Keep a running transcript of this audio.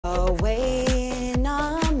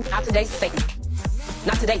today, Satan.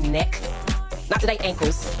 Not today, neck. Not today,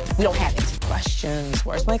 ankles. We don't have it. Questions.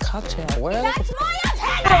 Where's my cocktail? Where? That's my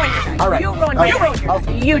opinion. All right. You ruined my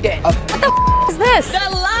night. You did. What the is this?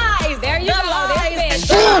 The lies. There you go.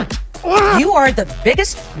 You are the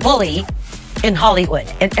biggest bully in Hollywood,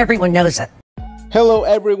 and everyone knows it. Hello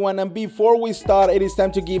everyone, and before we start, it is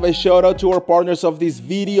time to give a shout out to our partners of this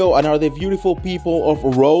video, and are the beautiful people of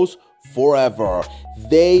Rose Forever.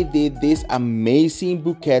 They did this amazing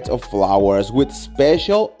bouquet of flowers with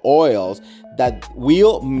special oils that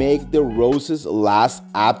will make the roses last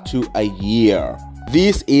up to a year.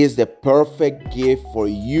 This is the perfect gift for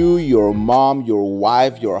you, your mom, your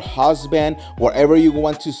wife, your husband, whatever you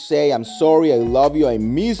want to say. I'm sorry, I love you, I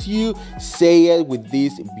miss you. Say it with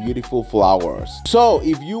these beautiful flowers. So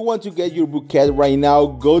if you want to get your bouquet right now,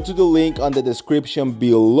 go to the link on the description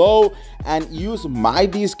below and use my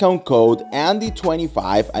discount code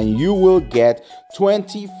Andy25 and you will get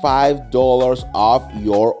 $25 off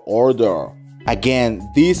your order. Again,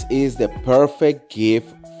 this is the perfect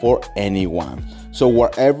gift for anyone. So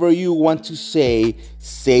whatever you want to say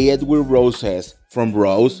it with roses from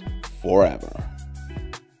Rose Forever.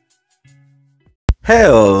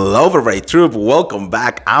 Hello Beverly Troop, welcome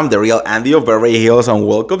back. I'm the real Andy of Beverly Hills and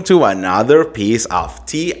welcome to another piece of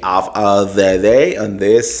tea of the day on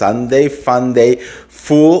this Sunday fun day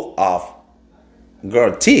full of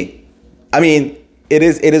girl tea. I mean, it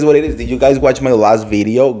is what it is. Did you guys watch my last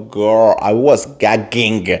video? Girl, I was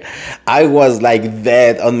gagging. I was like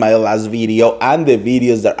dead on my last video and the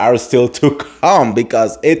videos that are still to come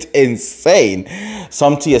because it's insane.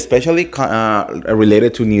 Some tea, especially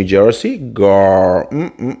related to New Jersey. Girl.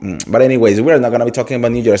 But anyways, we're not going to be talking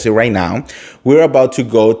about New Jersey right now. We're about to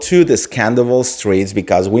go to the scandal streets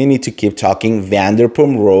because we need to keep talking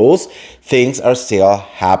Vanderpump rules. Things are still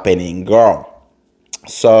happening, girl.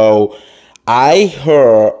 So I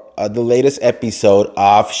heard the latest episode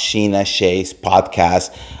of Scheana Shay's podcast,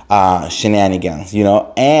 Shenanigans, you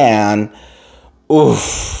know, and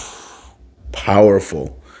oof,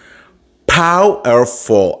 powerful.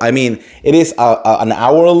 I mean, it is an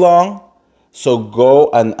hour long, so go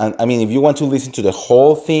and I mean, if you want to listen to the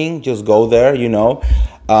whole thing, just go there, you know.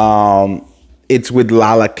 It's with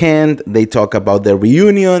Lala Kent. They talk about the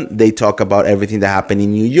reunion. They talk about everything that happened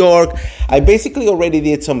in New York. I basically already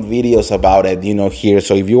did some videos about it, you know, here.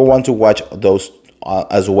 So if you want to watch those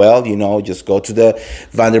as well, you know, just go to the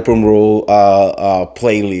Vanderpump Rule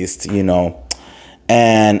playlist, you know,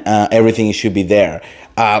 and everything should be there.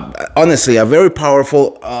 Honestly, a very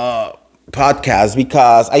powerful podcast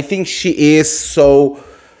because I think she is so,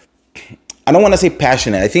 I don't want to say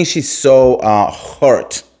passionate. I think she's so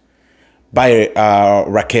hurt by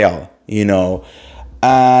Raquel, you know,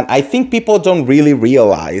 and I think people don't really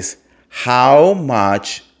realize how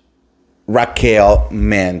much Raquel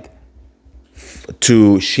meant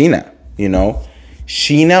to Scheana, you know.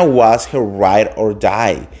 Scheana was her ride or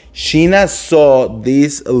die. Scheana saw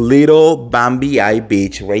this little Bambi eye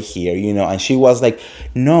bitch right here, you know, and she was like,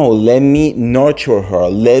 no, let me nurture her.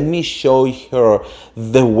 Let me show her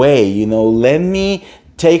the way, you know, let me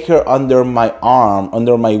take her under my arm,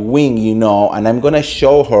 under my wing, you know, and I'm gonna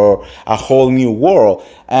show her a whole new world.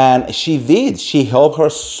 And she did. She helped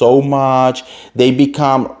her so much. They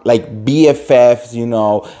become like BFFs, you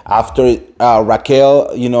know. After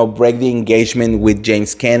Raquel, you know, break the engagement with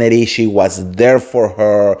James Kennedy, she was there for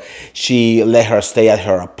her. She let her stay at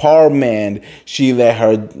her apartment. She let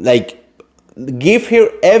her, like, give her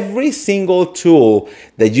every single tool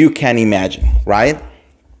that you can imagine, right?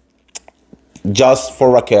 Just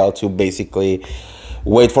for Raquel to basically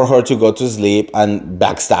wait for her to go to sleep and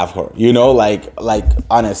backstab her, you know, like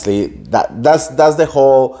honestly, that's the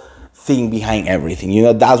whole thing behind everything, you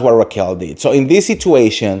know. That's what Raquel did. So in this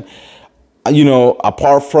situation, you know,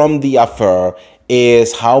 apart from the affair,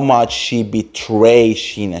 is how much she betrayed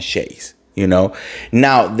Scheana Shay, you know.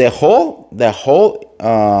 Now the whole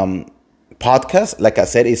podcast, like I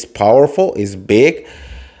said, is powerful, is big.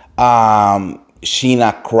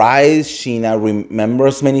 Scheana cries, Scheana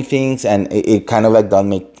remembers many things, and it kind of like doesn't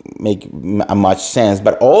make much sense.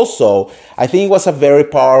 But also, I think it was a very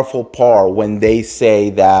powerful part when they say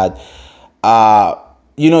that,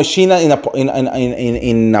 you know, Scheana in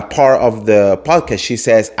a part of the podcast, she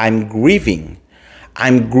says, I'm grieving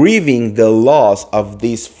the loss of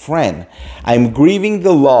this friend. I'm grieving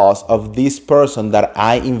the loss of this person that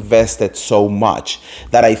I invested so much,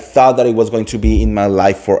 that I thought that it was going to be in my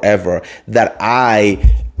life forever, that I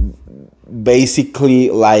basically,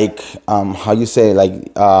 like, how you say, like,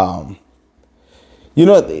 you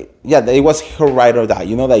know, yeah, it was her ride or die,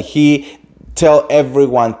 you know, like tell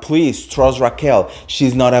everyone, please trust Raquel.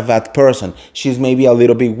 She's not a bad person. She's maybe a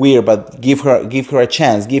little bit weird, but give her a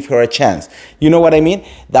chance. Give her a chance. You know what I mean?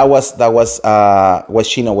 That was what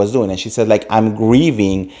Scheana was doing, and she said like, I'm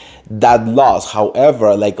grieving that loss.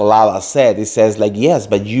 However, like Lala said, it says like, yes,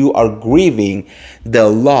 but you are grieving the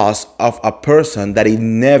loss of a person that it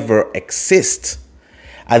never exists.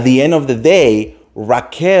 At the end of the day,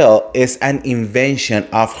 Raquel is an invention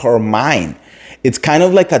of her mind. It's kind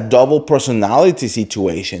of like a double personality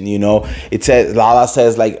situation, you know. It says, Lala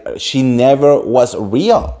says like, she never was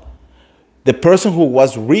real. The person who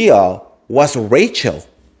was real was Rachel,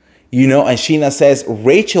 you know, and Scheana says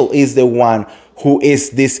Rachel is the one who is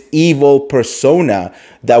this evil persona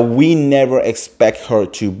that we never expect her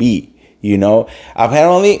to be, you know.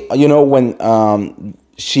 Apparently, you know, when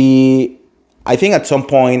I think at some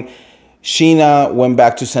point, Scheana went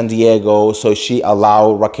back to San Diego, so she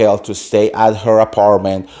allowed Raquel to stay at her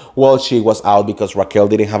apartment while she was out because Raquel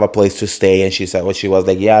didn't have a place to stay. And she said, well, she was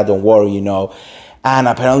like, yeah, don't worry, you know. And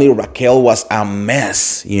apparently Raquel was a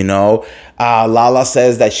mess, you know. Lala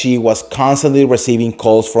says that she was constantly receiving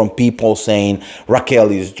calls from people saying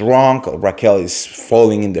Raquel is drunk, Raquel is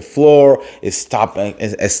falling in the floor, is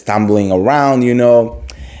stumbling around, you know.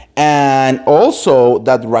 And also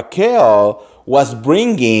that Raquel was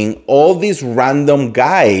bringing all these random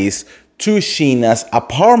guys to Scheana's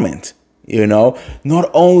apartment, you know.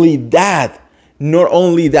 Not only that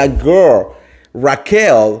girl,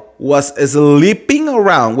 Raquel was sleeping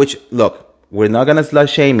around, which, look, we're not gonna slut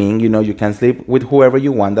shaming, you know, you can sleep with whoever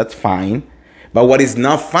you want, that's fine. But what is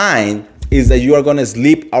not fine is that you are gonna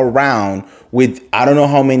sleep around with I don't know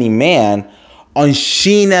how many men on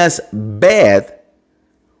Scheana's bed,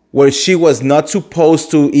 where she was not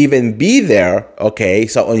supposed to even be there, okay?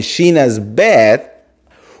 So on Scheana's bed,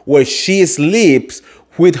 where she sleeps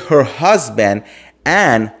with her husband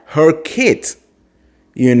and her kids,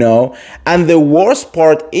 you know? And the worst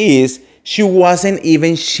part is she wasn't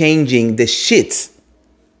even changing the sheets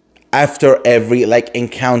after every like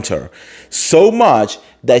encounter. So much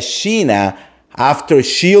that Scheana, after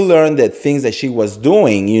she learned the things that she was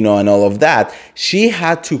doing, you know, and all of that, she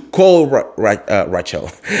had to call Rachel,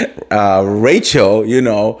 you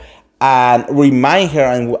know, and remind her.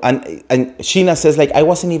 And Scheana says, like, I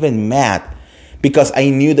wasn't even mad because I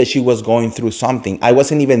knew that she was going through something. I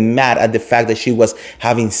wasn't even mad at the fact that she was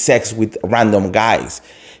having sex with random guys.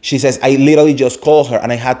 She says, I literally just called her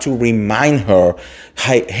and I had to remind her,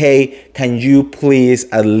 hey, can you please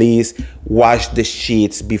at least wash the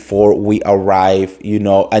sheets before we arrive, you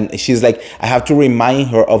know? And she's like, I have to remind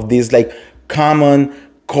her of these like common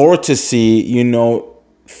courtesy, you know,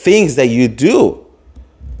 things that you do.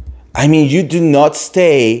 I mean, you do not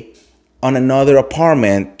stay on another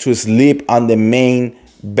apartment to sleep on the main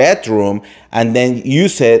bedroom and then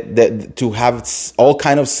use it to have all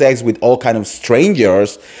kind of sex with all kind of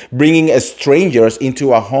strangers, bringing strangers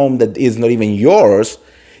into a home that is not even yours,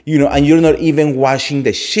 you know, and you're not even washing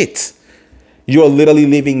the sheets. You're literally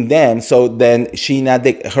leaving them. So then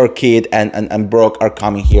Scheana, her kid, and Brooke are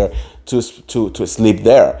coming here to sleep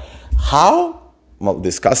there. How? Well,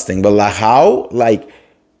 disgusting, but like how like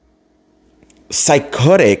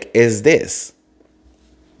psychotic is this?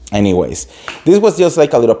 Anyways, this was just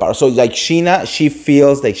like a little part. So like Scheana, she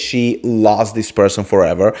feels like she lost this person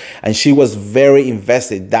forever and she was very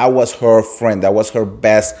invested. That was her friend. That was her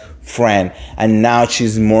best friend. And now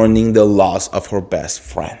she's mourning the loss of her best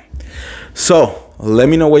friend. So let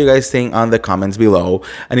me know what you guys think on the comments below.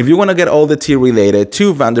 And if you want to get all the tea related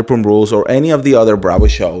to Vanderpump Rules or any of the other Bravo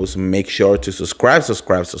shows, make sure to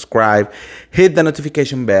subscribe, hit the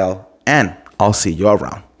notification bell, and I'll see you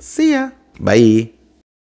around. See ya. Bye.